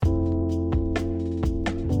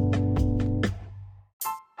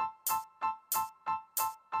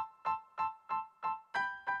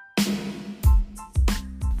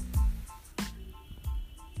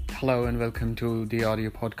Hello and welcome to the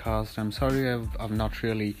audio podcast. I'm sorry I've not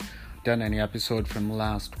really done any episode from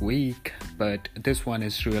last week, but this one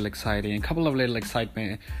is real exciting. A couple of little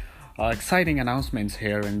exciting announcements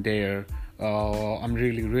here and there. I'm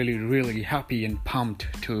really happy and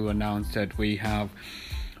pumped to announce that we have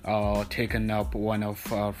taken up one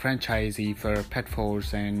of our franchisee for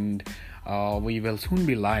Petforce, and we will soon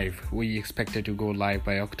be live. We expected to go live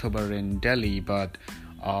by October in Delhi, but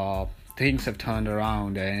things have turned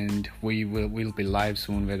around and we'll be live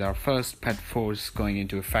soon with our first Petforce going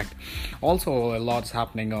into effect. Also, a lot's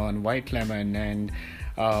happening on White Lemon, and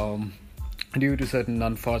due to certain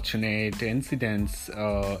unfortunate incidents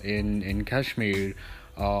in Kashmir,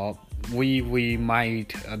 we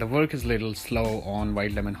might the work is a little slow on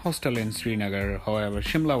White Lemon Hostel in Srinagar. However,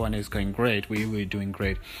 Shimla one is going great. We're doing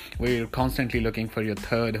great. We're constantly looking for your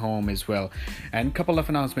third home as well. And a couple of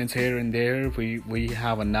announcements here and there. We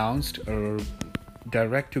have announced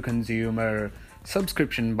direct to consumer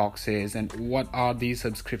subscription boxes. And what are these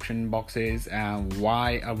subscription boxes and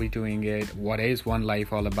why are we doing it? What is One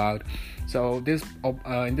Life all about? So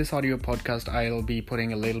in this audio podcast, I'll be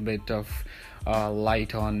putting a little bit of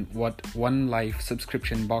light on what One Life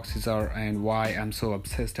subscription boxes are and why I'm so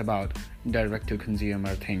obsessed about direct to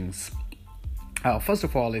consumer things. First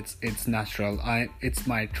of all, it's natural. It's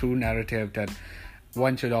my true narrative that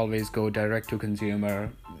one should always go direct to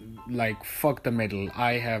consumer. Like, fuck the middle.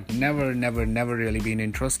 I have never really been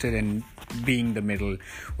interested in being the middle,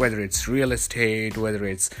 whether it's real estate, whether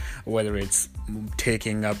it's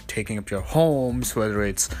taking up your homes, whether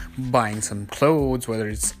it's buying some clothes, whether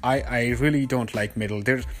it's I really don't like middle.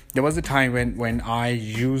 There was a time when I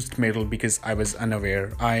used middle because I was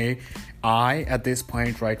unaware. I at this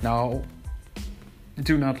point right now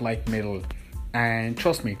do not like middle. And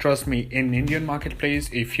trust me, in Indian marketplace,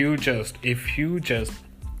 if you just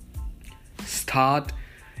start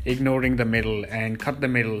ignoring the middle and cut the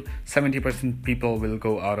middle, 70% people will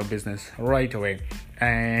go out of business right away.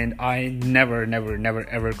 And I never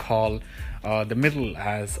ever call the middle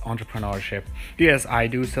as entrepreneurship. Yes, I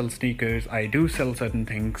do sell sneakers, I do sell certain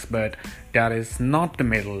things, but that is not the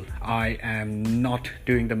middle. I am not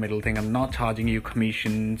doing the middle thing. I'm not charging you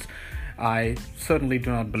commissions. I certainly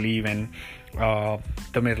do not believe in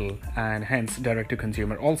the middle, and hence direct to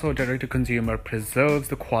consumer. Also, direct to consumer preserves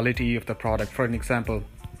the quality of the product. For an example,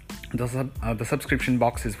 the subscription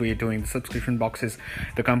boxes we are doing,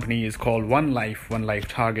 the company is called One Life. One Life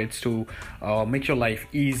targets to make your life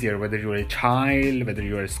easier, whether you're a child, whether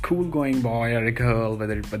you're a school going boy or a girl,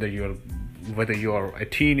 whether you're a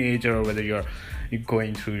teenager, or whether you're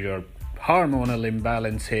going through your hormonal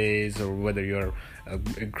imbalances, or whether you're a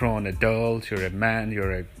grown adult, you're a man,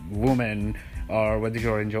 you're a woman, or whether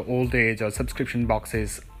you're in your old age. Or subscription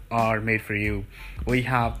boxes are made for you. We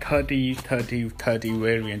have 30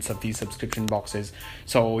 variants of these subscription boxes.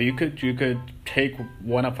 So you could take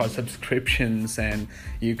one of our subscriptions and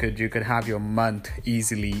you could have your month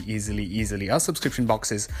easily. Our subscription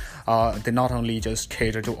boxes, they not only just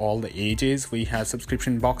cater to all the ages. We have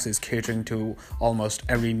subscription boxes catering to almost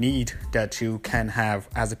every need that you can have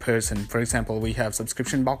as a person. For example, we have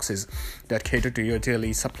subscription boxes that cater to your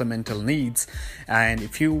daily supplemental needs. And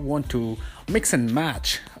if you want to mix and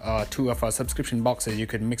match two of our subscription boxes, you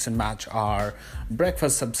could mix and match our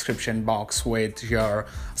breakfast subscription box with your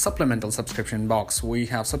supplemental subscription box. We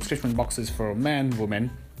have subscription boxes for men,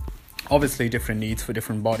 women, obviously different needs for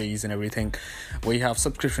different bodies and everything. We have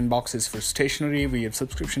subscription boxes for stationery. We have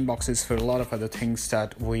subscription boxes for a lot of other things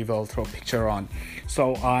that we will throw a picture on.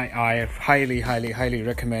 So I highly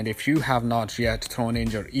recommend, if you have not yet thrown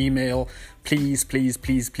in your email, please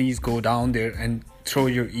go down there and throw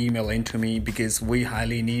your email into me, because we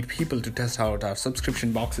highly need people to test out our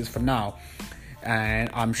subscription boxes for now, and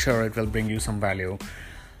I'm sure it will bring you some value.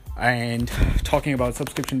 And talking about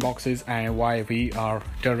subscription boxes and why we are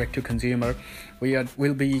direct to consumer,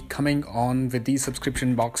 we'll be coming on with these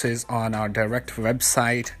subscription boxes on our direct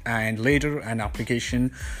website, and later an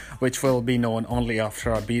application which will be known only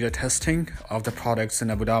after our beta testing of the products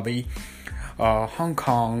in Abu Dhabi, Hong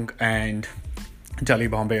Kong, and Delhi,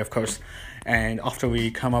 Bombay, of course. And after we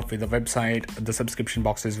come up with the website, the subscription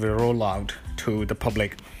boxes will roll out to the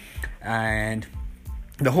public. And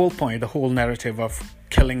the whole narrative of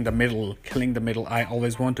killing the middle, I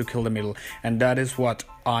always want to kill the middle, and that is what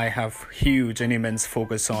I have huge and immense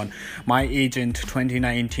focus on. My Agent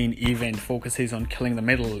 2019 event focuses on killing the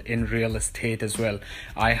middle in real estate as well.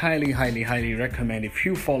 I highly recommend, if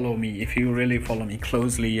you really follow me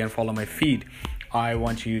closely and follow my feed, I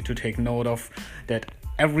want you to take note of that.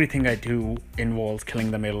 everything I do involves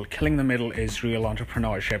killing the middle. Killing the middle is real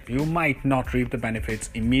entrepreneurship. You might not reap the benefits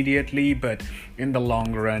immediately, but in the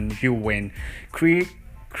long run, you win.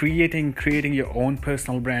 Creating your own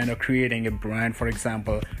personal brand, or creating a brand, for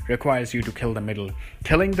example, requires you to kill the middle.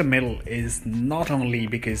 Killing the middle is not only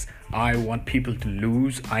because I want people to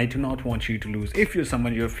lose. I do not want you to lose. If you're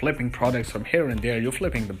someone, you're flipping products from here and there, you're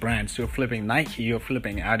flipping the brands, you're flipping Nike, you're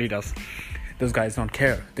flipping Adidas, those guys don't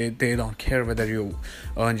care. They don't care whether you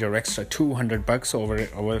earned your extra $200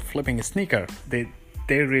 over flipping a sneaker. They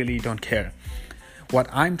really don't care. What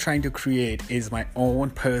I'm trying to create is my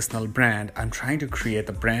own personal brand. I'm trying to create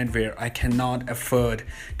a brand where I cannot afford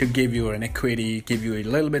to give you an equity, give you a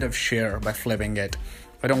little bit of share by flipping it.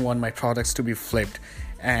 I don't want my products to be flipped.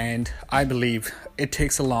 And I believe it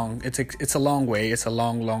takes it's a long way. It's a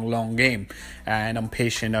long game. And I'm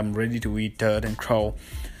patient. I'm ready to eat dirt and crow.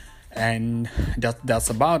 And that's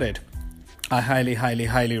about it. I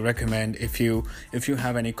highly recommend, if you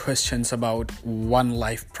have any questions about One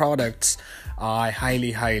Life products, I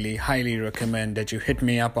highly recommend that you hit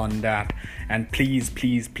me up on that. And please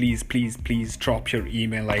drop your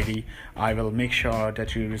email ID. I will make sure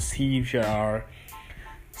that you receive your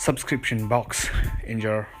subscription box in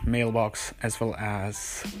your mailbox, as well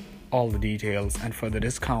as all the details and further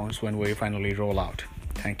discounts when we finally roll out.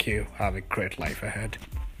 Thank you. Have a great life ahead.